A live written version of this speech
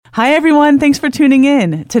Hi, everyone. Thanks for tuning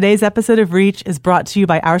in. Today's episode of Reach is brought to you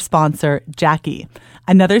by our sponsor, Jackie,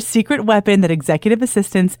 another secret weapon that executive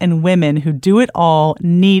assistants and women who do it all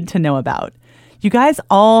need to know about. You guys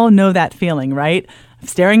all know that feeling, right?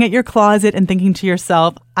 Staring at your closet and thinking to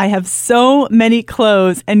yourself, I have so many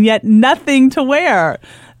clothes and yet nothing to wear.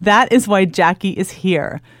 That is why Jackie is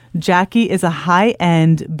here. Jackie is a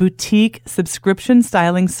high-end boutique subscription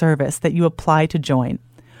styling service that you apply to join.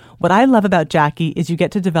 What I love about Jackie is you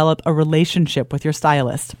get to develop a relationship with your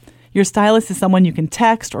stylist. Your stylist is someone you can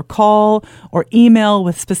text or call or email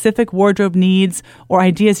with specific wardrobe needs or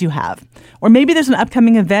ideas you have. Or maybe there's an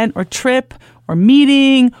upcoming event or trip or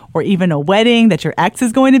meeting or even a wedding that your ex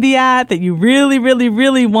is going to be at that you really, really,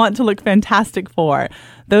 really want to look fantastic for.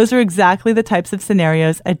 Those are exactly the types of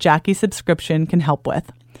scenarios a Jackie subscription can help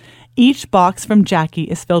with. Each box from Jackie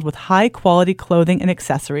is filled with high-quality clothing and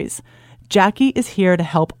accessories. Jackie is here to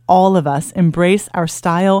help all of us embrace our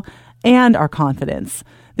style and our confidence.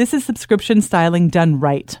 This is subscription styling done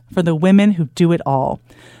right for the women who do it all.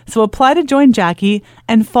 So apply to join Jackie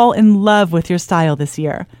and fall in love with your style this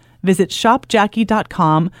year. Visit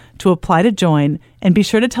shopjackie.com to apply to join, and be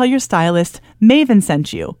sure to tell your stylist Maven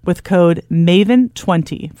sent you with code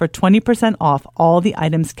MAVEN20 for 20% off all the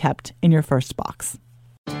items kept in your first box.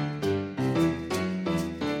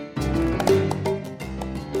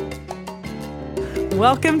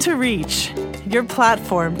 Welcome to Reach, your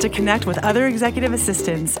platform to connect with other executive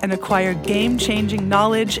assistants and acquire game-changing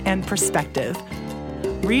knowledge and perspective.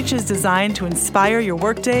 Reach is designed to inspire your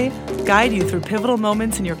workday, guide you through pivotal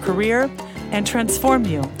moments in your career, and transform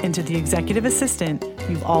you into the executive assistant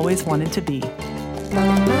you've always wanted to be.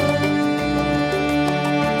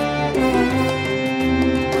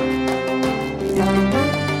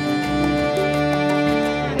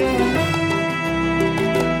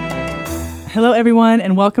 Hello, everyone,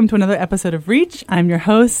 and welcome to another episode of Reach. I'm your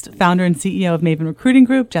host, founder and CEO of Maven Recruiting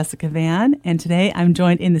Group, Jessica Van, and today I'm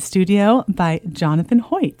joined in the studio by Jonathan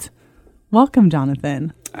Hoyt. Welcome,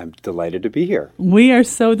 Jonathan. I'm delighted to be here. We are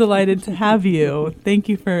so delighted to have you. Thank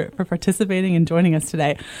you for participating and joining us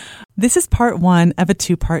today. This is part one of a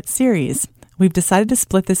two-part series. We've decided to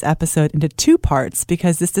split this episode into two parts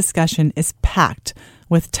because this discussion is packed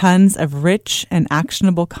with tons of rich and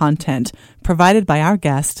actionable content provided by our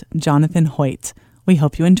guest, Jonathan Hoyt. We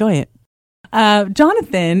hope you enjoy it.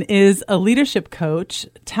 Jonathan is a leadership coach,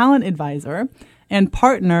 talent advisor, and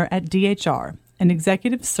partner at DHR, an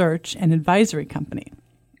executive search and advisory company.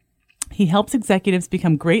 He helps executives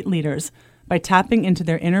become great leaders by tapping into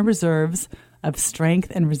their inner reserves of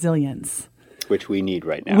strength and resilience. Which we need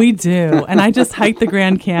right now. We do. And I just hiked the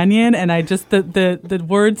Grand Canyon, and I just, the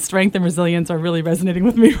words strength and resilience are really resonating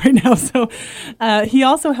with me right now. So he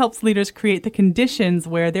also helps leaders create the conditions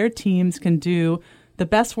where their teams can do the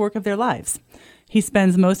best work of their lives. He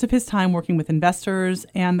spends most of his time working with investors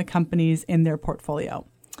and the companies in their portfolio.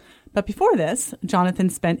 But before this, Jonathan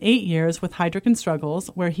spent 8 years with Heidrick & Struggles,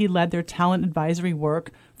 where he led their talent advisory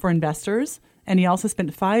work for investors. And he also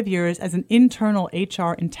spent 5 years as an internal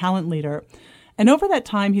HR and talent leader. And over that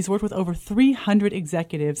time, he's worked with over 300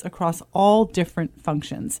 executives across all different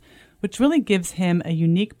functions, which really gives him a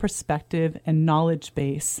unique perspective and knowledge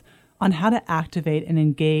base on how to activate and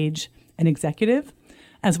engage an executive,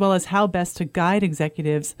 as well as how best to guide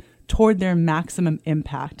executives toward their maximum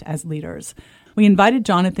impact as leaders. We invited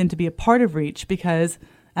Jonathan to be a part of Reach because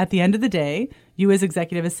at the end of the day, you as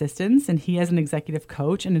executive assistants and he as an executive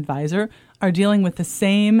coach and advisor are dealing with the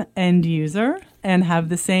same end user and have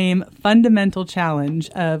the same fundamental challenge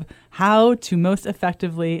of how to most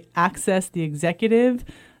effectively access the executive,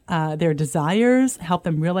 their desires, help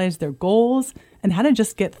them realize their goals, and how to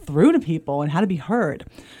just get through to people and how to be heard.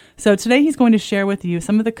 So today he's going to share with you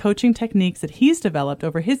some of the coaching techniques that he's developed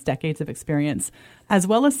over his decades of experience, as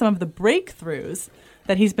well as some of the breakthroughs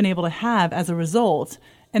that he's been able to have as a result,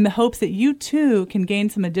 in the hopes that you too can gain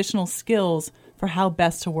some additional skills for how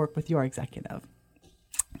best to work with your executive.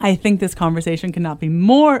 I think this conversation cannot be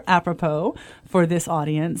more apropos for this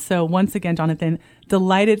audience. So once again, Jonathan,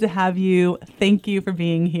 delighted to have you. Thank you for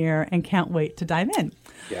being here and can't wait to dive in.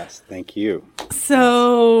 Yes, thank you.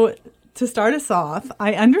 So to start us off,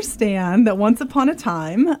 I understand that once upon a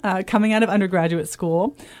time, coming out of undergraduate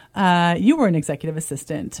school, you were an executive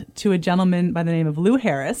assistant to a gentleman by the name of Lou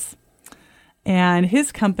Harris. And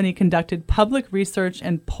his company conducted public research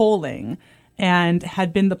and polling and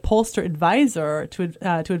had been the pollster advisor to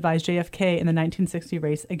advise JFK in the 1960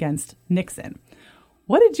 race against Nixon.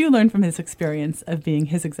 What did you learn from his experience of being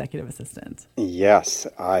his executive assistant? Yes,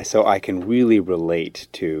 so I can really relate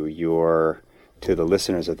to the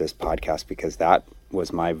listeners of this podcast because that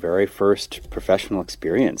was my very first professional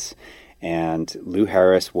experience. And Lou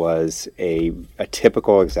Harris was a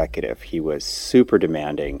typical executive. He was super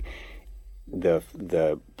demanding.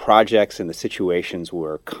 The projects and the situations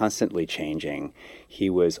were constantly changing. He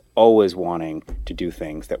was always wanting to do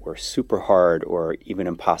things that were super hard or even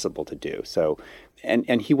impossible to do. So,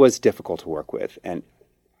 and he was difficult to work with.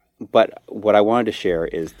 But what I wanted to share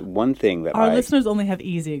is the one thing that our listeners only have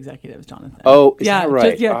easy executives, Jonathan. Oh, is that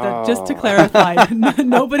right? Just to clarify,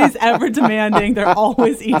 nobody's ever demanding. They're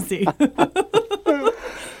always easy.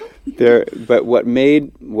 But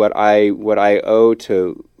what I owe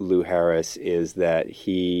to Lou Harris is that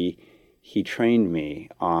he trained me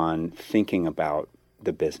on thinking about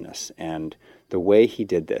the business, and the way he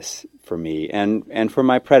did this for me and for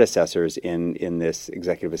my predecessors in this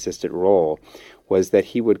executive assistant role was that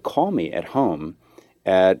he would call me at home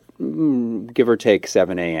at give or take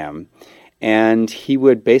 7 a.m. And he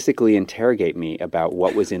would basically interrogate me about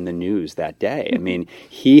what was in the news that day. I mean,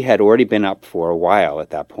 he had already been up for a while at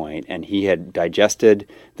that point, and he had digested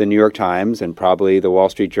the New York Times and probably the Wall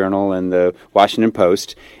Street Journal and the Washington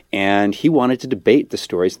Post, and he wanted to debate the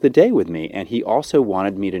stories of the day with me. And he also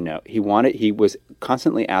wanted me to know, he was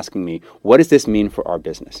constantly asking me, what does this mean for our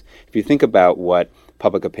business? If you think about what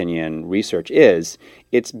public opinion research is,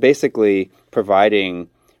 it's basically providing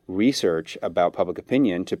research about public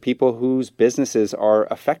opinion to people whose businesses are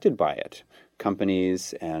affected by it,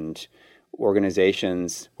 companies and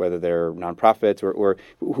organizations, whether they're nonprofits or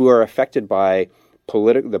who are affected by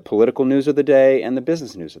the political news of the day and the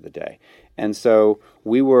business news of the day. And so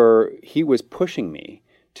he was pushing me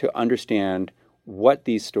to understand what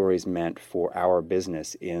these stories meant for our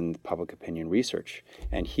business in public opinion research.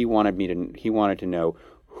 And he wanted to know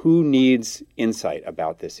who needs insight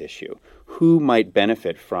about this issue, who might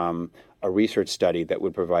benefit from a research study that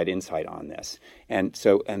would provide insight on this. And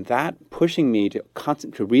that pushing me to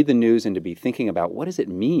read the news and to be thinking about what does it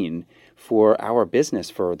mean for our business,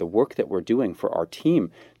 for the work that we're doing, for our team,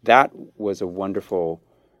 that was a wonderful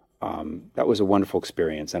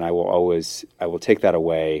experience. And I will take that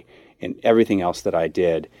away in everything else that I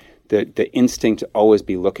did. The instinct to always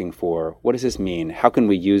be looking for, what does this mean? How can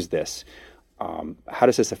we use this? How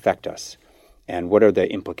does this affect us? And what are the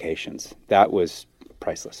implications? That was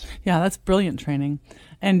priceless. Yeah, that's brilliant training.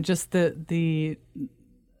 And just the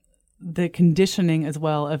conditioning as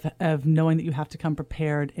well of knowing that you have to come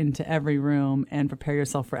prepared into every room and prepare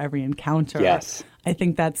yourself for every encounter. Yes. I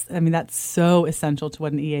think that's so essential to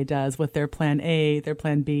what an EA does with their plan A, their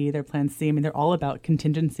plan B, their plan C. I mean, they're all about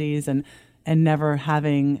contingencies and never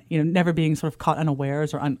being sort of caught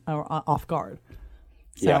unawares or off guard.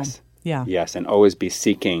 So, yes. Yeah. Yes, and always be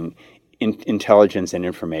seeking intelligence and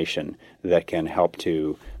information that can help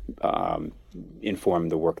to inform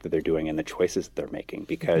the work that they're doing and the choices that they're making.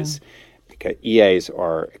 Because EAs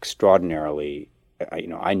are extraordinarily,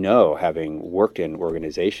 I know, having worked in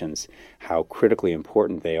organizations, how critically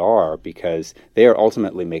important they are, because they are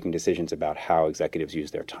ultimately making decisions about how executives use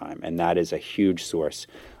their time, and that is a huge source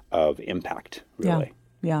of impact, really.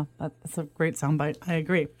 Yeah, that's a great soundbite. I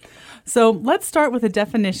agree. So let's start with a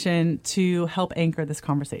definition to help anchor this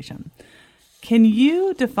conversation. Can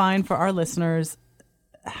you define for our listeners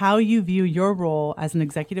how you view your role as an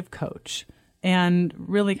executive coach, and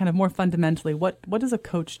really kind of more fundamentally, what does a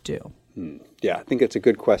coach do? Yeah, I think it's a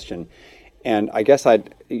good question. And I guess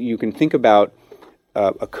you can think about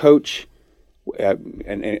a coach,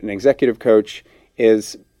 an executive coach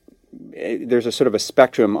is, there's a sort of a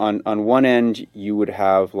spectrum. On one end, you would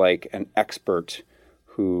have like an expert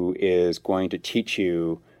who is going to teach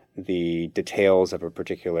you the details of a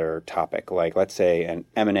particular topic, like let's say an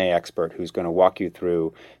M&A expert who's going to walk you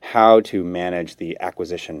through how to manage the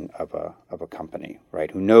acquisition of a company,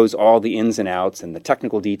 right? Who knows all the ins and outs and the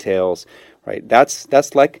technical details, right? That's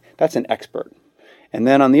an expert. And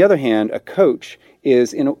then on the other hand, a coach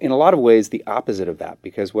is in a lot of ways the opposite of that,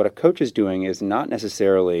 because what a coach is doing is not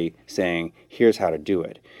necessarily saying, here's how to do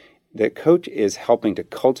it. The coach is helping to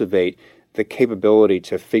cultivate the capability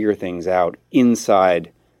to figure things out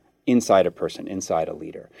inside a person, inside a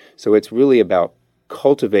leader. So it's really about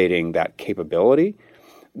cultivating that capability,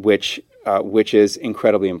 which is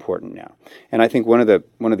incredibly important now. And I think one of the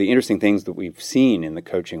interesting things that we've seen in the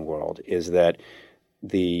coaching world is that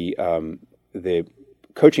the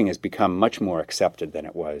coaching has become much more accepted than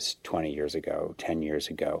it was 20 years ago, 10 years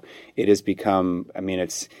ago. It has become,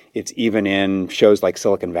 it's even in shows like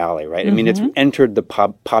Silicon Valley, right? Mm-hmm. It's entered the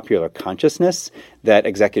popular consciousness that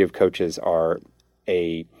executive coaches are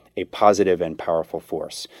a positive and powerful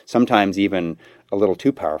force. Sometimes even a little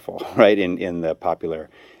too powerful, right? In the popular,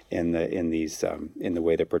 in the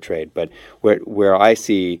way they're portrayed. But where I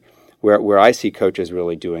see where I see coaches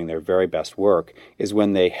really doing their very best work is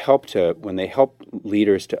when they help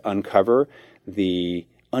leaders to uncover the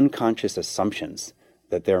unconscious assumptions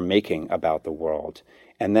that they're making about the world,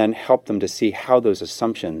 and then help them to see how those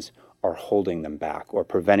assumptions are holding them back or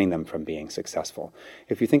preventing them from being successful.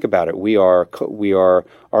 If you think about it,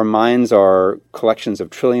 our minds are collections of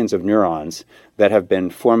trillions of neurons that have been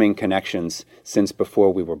forming connections since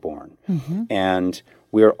before we were born. Mm-hmm. And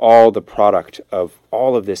we're all the product of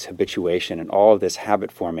all of this habituation and all of this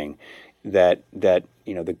habit forming that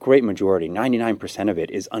the great majority, 99% of it,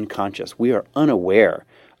 is unconscious. We are unaware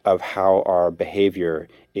of how our behavior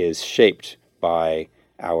is shaped by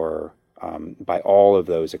all of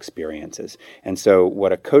those experiences. And so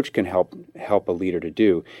what a coach can help a leader to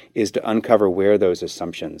do is to uncover where those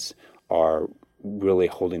assumptions are really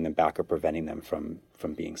holding them back or preventing them from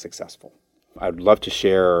being successful. I'd love to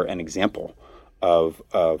share an example of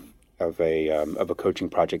a coaching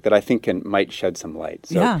project that I think might shed some light.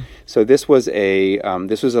 So this was a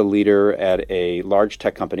leader at a large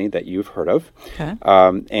tech company that you've heard of, okay.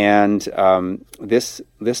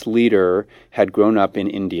 This leader had grown up in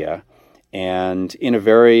India, and in a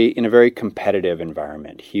very competitive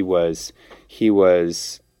environment. He was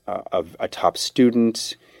a top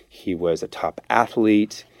student. He was a top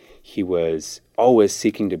athlete. He was always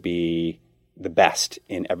seeking to be the best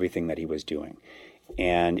in everything that he was doing.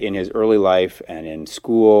 And in his early life and in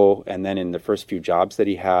school, and then in the first few jobs that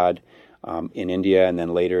he had in India, and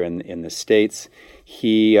then later in the States,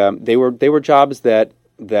 they were jobs that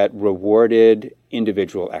rewarded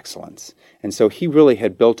individual excellence. And so he really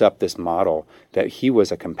had built up this model that he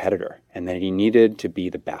was a competitor and that he needed to be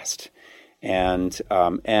the best. And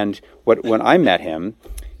when I met him,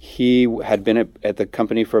 he had been at the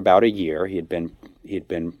company for about a year. He had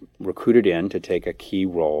been recruited in to take a key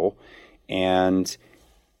role, and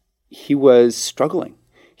he was struggling.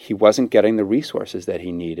 He wasn't getting the resources that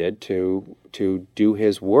he needed to do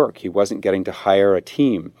his work. He wasn't getting to hire a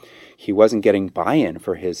team. He wasn't getting buy-in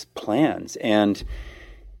for his plans. And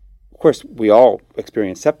of course, we all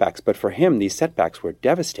experience setbacks, but for him, these setbacks were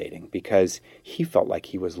devastating because he felt like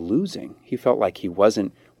he was losing. He felt like he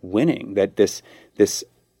wasn't winning, that this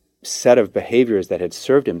set of behaviors that had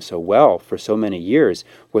served him so well for so many years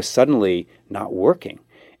was suddenly not working.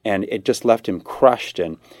 And it just left him crushed,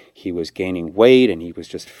 and he was gaining weight, and he was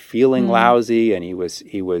just feeling lousy, and he was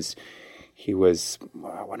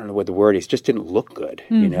I don't know what the word is, just didn't look good.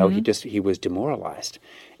 Mm-hmm. He was demoralized.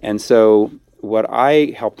 And so what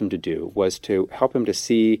I helped him to do was to help him to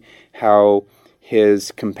see how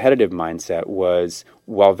his competitive mindset was,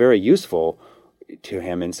 while very useful to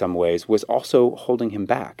him in some ways, was also holding him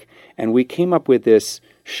back. And we came up with this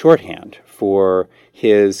shorthand for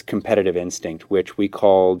his competitive instinct, which we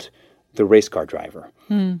called the race car driver.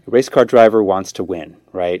 The race car driver wants to win,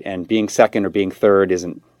 right? And being second or being third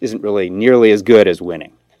isn't really nearly as good as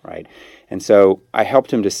winning, right? And so I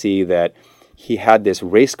helped him to see that he had this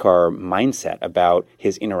race car mindset about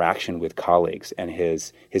his interaction with colleagues and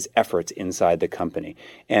his efforts inside the company.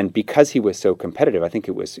 And because he was so competitive, I think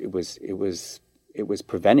it was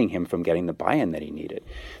preventing him from getting the buy-in that he needed.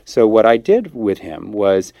 So what I did with him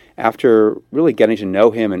was, after really getting to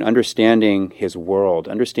know him and understanding his world,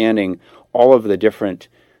 understanding all of the different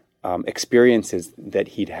experiences that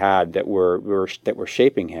he'd had that were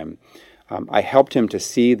shaping him, I helped him to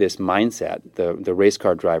see this mindset, the race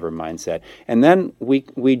car driver mindset. And then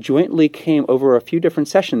we jointly came, over a few different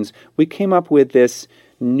sessions, we came up with this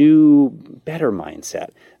new, better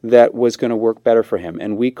mindset that was going to work better for him.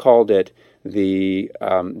 And we called it the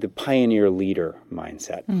pioneer leader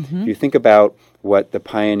mindset. Mm-hmm. If you think about what the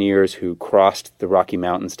pioneers who crossed the Rocky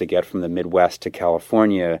Mountains to get from the Midwest to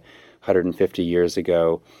California 150 years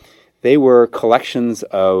ago, they were collections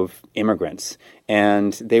of immigrants,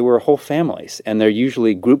 and they were whole families, and they're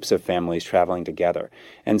usually groups of families traveling together.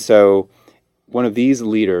 And so one of these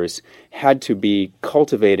leaders had to be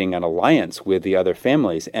cultivating an alliance with the other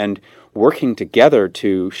families and working together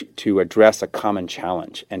to address a common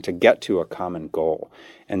challenge and to get to a common goal.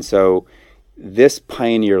 And so this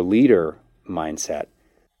pioneer leader mindset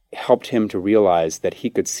helped him to realize that he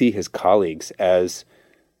could see his colleagues as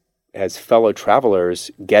fellow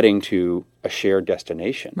travelers getting to a shared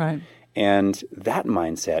destination. Right. And that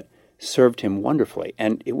mindset served him wonderfully.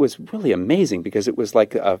 And it was really amazing because it was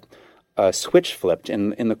like a switch flipped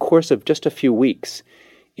in the course of just a few weeks.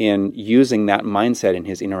 In using that mindset in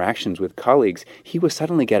his interactions with colleagues, he was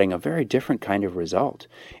suddenly getting a very different kind of result.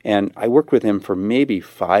 And I worked with him for maybe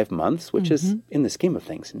 5 months, which is, in the scheme of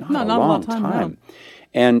things, not a long time. No.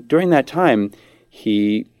 And during that time,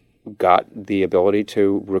 he got the ability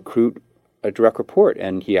to recruit a direct report,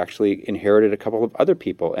 and he actually inherited a couple of other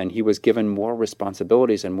people, and he was given more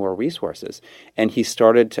responsibilities and more resources. And he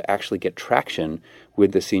started to actually get traction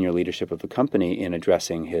with the senior leadership of the company in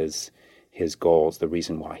addressing his goals, the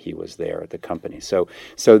reason why he was there at the company. So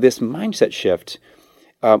this mindset shift,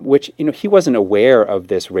 which he wasn't aware of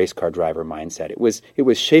this race car driver mindset. It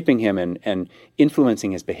was shaping him and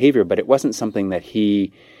influencing his behavior, but it wasn't something that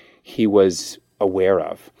he was aware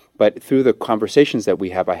of. But through the conversations that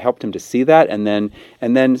we have, I helped him to see that, and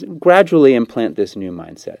then gradually implant this new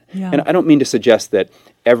mindset. Yeah. And I don't mean to suggest that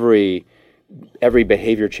every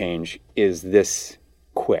behavior change is this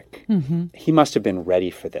quick. Mm-hmm. He must have been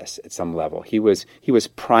ready for this at some level. He was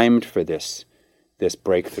primed for this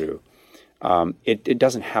breakthrough. It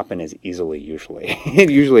doesn't happen as easily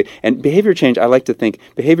usually. And behavior change, I like to think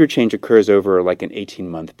behavior change occurs over like an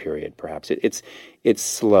 18-month period, perhaps. It's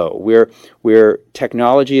slow. Where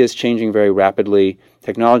technology is changing very rapidly.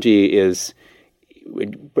 Technology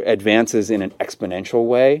advances in an exponential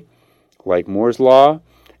way, like Moore's law,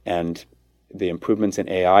 and the improvements in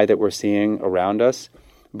AI that we're seeing around us.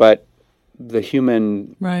 But the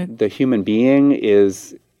human being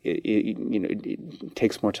is. It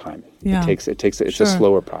takes more time. Yeah. It's a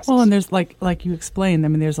slower process. Well, and there's like you explained, I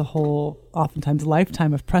mean, there's a whole, oftentimes,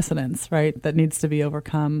 lifetime of precedence, right, that needs to be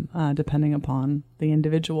overcome depending upon the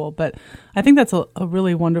individual. But I think that's a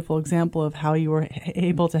really wonderful example of how you were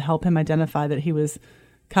able to help him identify that he was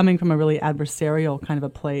coming from a really adversarial kind of a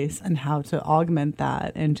place, and how to augment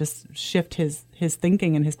that and just shift his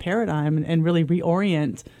thinking and his paradigm and really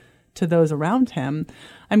reorient to those around him.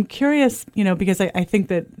 I'm curious, because I think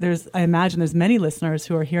that I imagine there's many listeners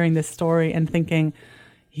who are hearing this story and thinking,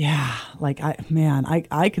 yeah, like I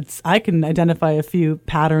can identify a few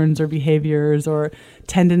patterns or behaviors or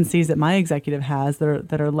tendencies that my executive has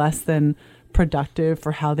that are less than productive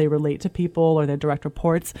for how they relate to people or their direct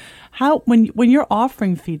reports. How when you're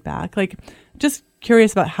offering feedback, like, just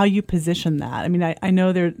curious about how you position that. I mean, I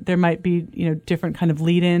know there might be different kind of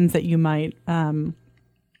lead-ins that you might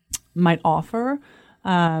offer.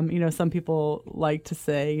 Some people like to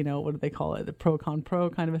say, what do they call it? The pro-con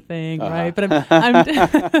kind of a thing, right? But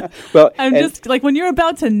I'm just like, when you're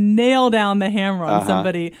about to nail down the hammer on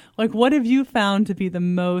somebody, like, what have you found to be the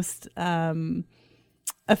most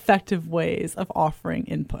effective ways of offering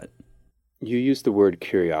input? You used the word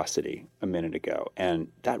curiosity a minute ago, and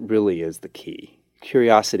that really is the key.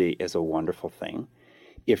 Curiosity is a wonderful thing.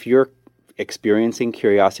 If you're experiencing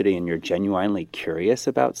curiosity and you're genuinely curious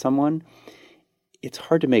about someone, it's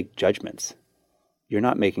hard to make judgments. You're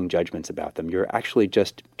not making judgments about them. You're actually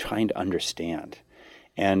just trying to understand.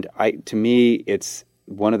 And to me, it's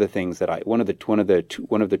one of the things that one of the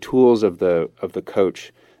tools of the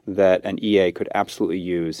coach that an EA could absolutely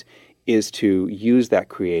use is to use that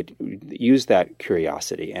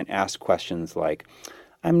curiosity and ask questions like,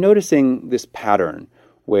 I'm noticing this pattern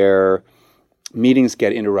where meetings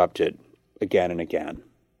get interrupted again and again.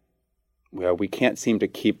 Well, we can't seem to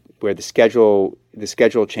keep where the schedule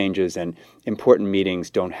changes and important meetings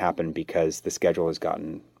don't happen because the schedule has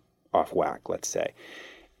gotten off whack, let's say.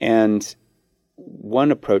 And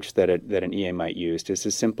one approach that an EA might use is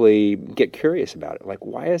to simply get curious about it. Like,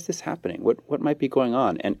 why is this happening? What might be going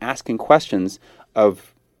on? And asking questions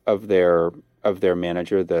of their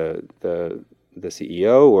manager, the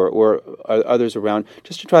CEO or others around,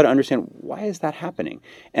 just to try to understand, why is that happening,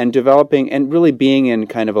 and developing and really being in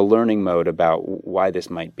kind of a learning mode about why this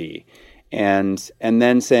might be, and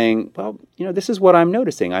then saying, well, this is what I'm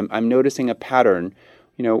noticing. I'm noticing a pattern.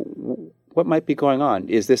 What might be going on?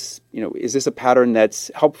 Is this a pattern that's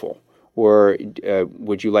helpful, or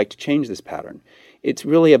would you like to change this pattern? It's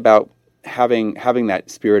really about having that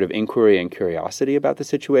spirit of inquiry and curiosity about the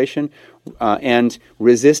situation, and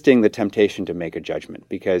resisting the temptation to make a judgment.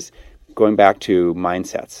 Because going back to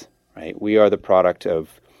mindsets, right? We are the product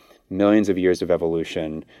of millions of years of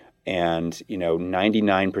evolution, and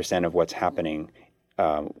 99% of what's happening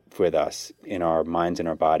with us in our minds and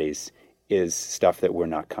our bodies is stuff that we're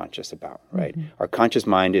not conscious about, right? Mm-hmm. Our conscious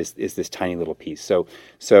mind is this tiny little piece. So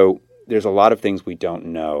there's a lot of things we don't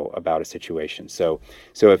know about a situation. So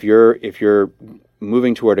if you're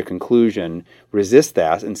moving toward a conclusion, resist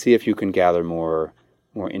that and see if you can gather more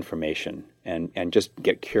information and just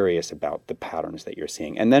get curious about the patterns that you're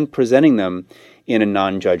seeing. And then presenting them in a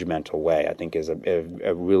non-judgmental way, I think, is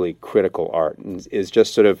a really critical art, and is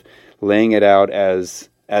just sort of laying it out as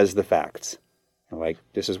the facts. Like,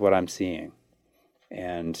 this is what I'm seeing.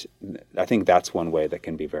 And I think that's one way that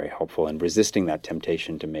can be very helpful in resisting that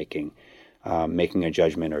temptation to making making a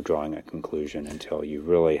judgment or drawing a conclusion until you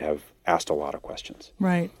really have asked a lot of questions.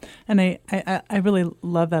 Right. And I really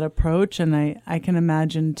love that approach. And I can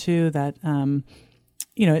imagine, too, that,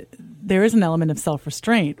 there is an element of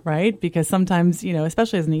self-restraint, right? Because sometimes,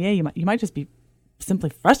 especially as an EA, you might just be simply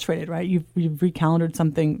frustrated, right? You've recalendared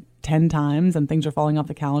something 10 times and things are falling off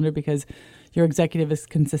the calendar because your executive is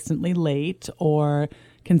consistently late or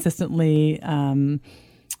consistently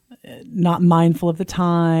not mindful of the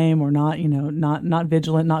time, or not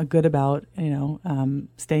vigilant, not good about,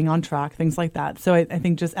 staying on track, things like that. So I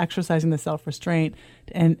think just exercising the self-restraint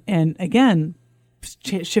and again,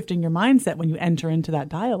 shifting your mindset when you enter into that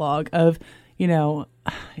dialogue of, we've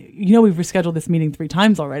rescheduled this meeting 3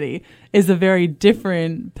 times already, is a very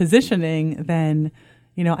different positioning than,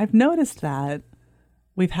 I've noticed that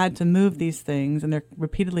we've had to move these things and they're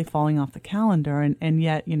repeatedly falling off the calendar. And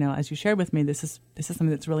yet, as you shared with me, this is something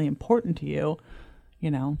that's really important to you.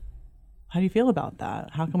 How do you feel about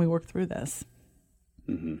that? How can we work through this?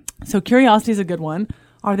 Mm-hmm. So curiosity is a good one.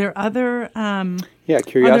 Are there other?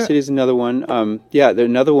 Curiosity is another one. There's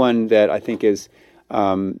another one that I think is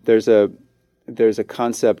there's a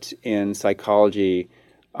concept in psychology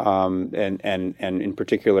and in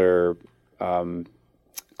particular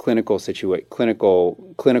clinical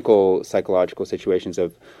psychological situations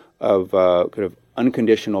of kind of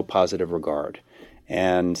unconditional positive regard,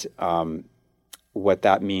 and what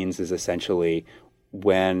that means is essentially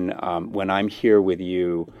when I'm here with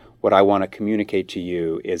you, what I want to communicate to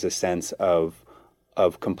you is a sense of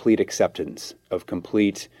complete acceptance, of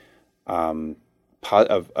complete of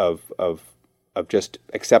just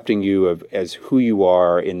accepting you as who you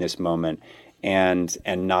are in this moment, and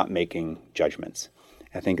not making judgments.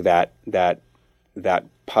 I think that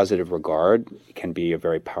positive regard can be a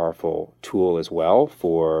very powerful tool as well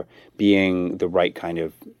for being the right kind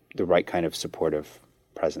of supportive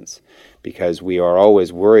presence, because we are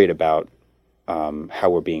always worried about how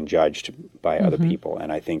we're being judged by other people,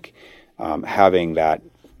 and I think having that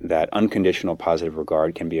unconditional positive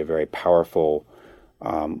regard can be a very powerful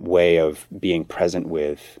way of being present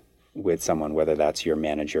with someone, whether that's your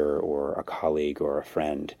manager or a colleague or a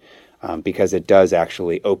friend, because it does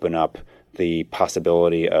actually open up the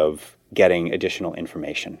possibility of getting additional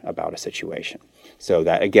information about a situation. So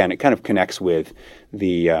that, again, it kind of connects with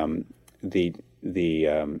the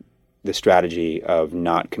strategy of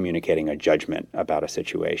not communicating a judgment about a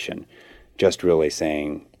situation, just really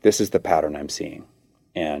saying, this is the pattern I'm seeing,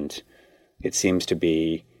 and it seems to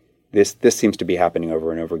be this seems to be happening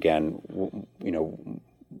over and over again.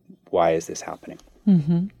 Why is this happening?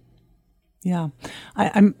 Mm-hmm. Yeah,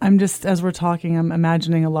 I'm just, as we're talking, I'm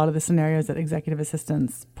imagining a lot of the scenarios that executive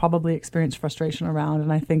assistants probably experience frustration around,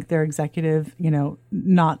 and I think their executive,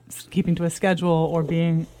 not keeping to a schedule or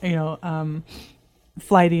being,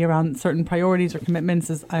 flighty around certain priorities or commitments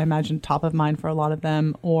is, I imagine, top of mind for a lot of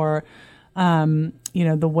them, or,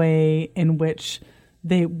 the way in which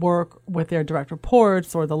they work with their direct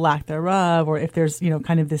reports or the lack thereof, or if there's,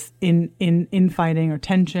 kind of this infighting or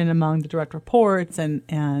tension among the direct reports, and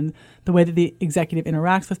the way that the executive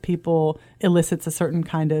interacts with people elicits a certain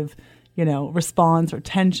kind of, response or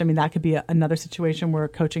tension. I mean, that could be another situation where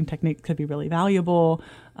coaching techniques could be really valuable.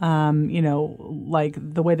 Like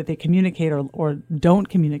the way that they communicate or don't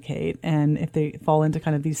communicate. And if they fall into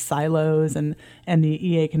kind of these silos, and the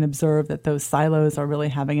EA can observe that those silos are really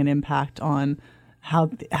having an impact on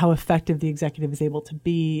how effective the executive is able to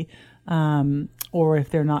be, or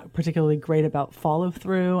if they're not particularly great about follow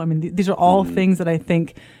through. I mean, these are all things that I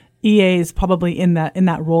think EAs probably in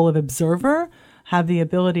that role of observer have the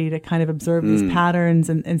ability to kind of observe these patterns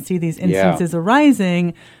and see these instances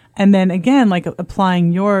arising. And then again, like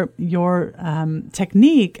applying your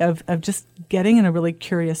technique of just getting in a really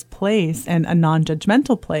curious place and a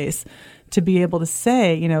non-judgmental place to be able to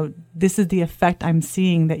say, this is the effect I'm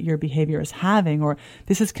seeing that your behavior is having, or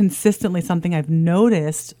this is consistently something I've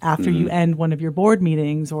noticed after you end one of your board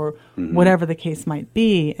meetings, or whatever the case might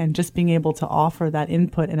be. And just being able to offer that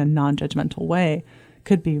input in a non-judgmental way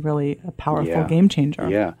could be really a powerful game changer.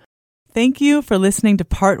 Yeah. Thank you for listening to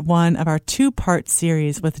part 1 of our 2-part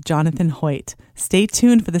series with Jonathan Hoyt. Stay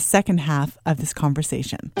tuned for the second half of this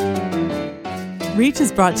conversation. Reach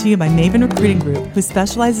is brought to you by Maven Recruiting Group, who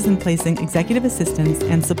specializes in placing executive assistants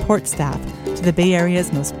and support staff to the Bay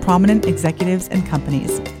Area's most prominent executives and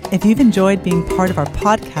companies. If you've enjoyed being part of our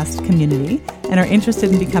podcast community and are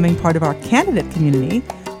interested in becoming part of our candidate community,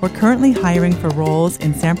 we're currently hiring for roles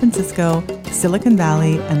in San Francisco, Silicon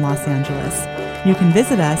Valley, and Los Angeles. You can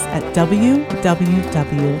visit us at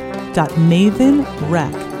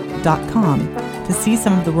www.mavenrec.com to see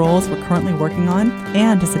some of the roles we're currently working on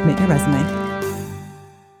and to submit your resume.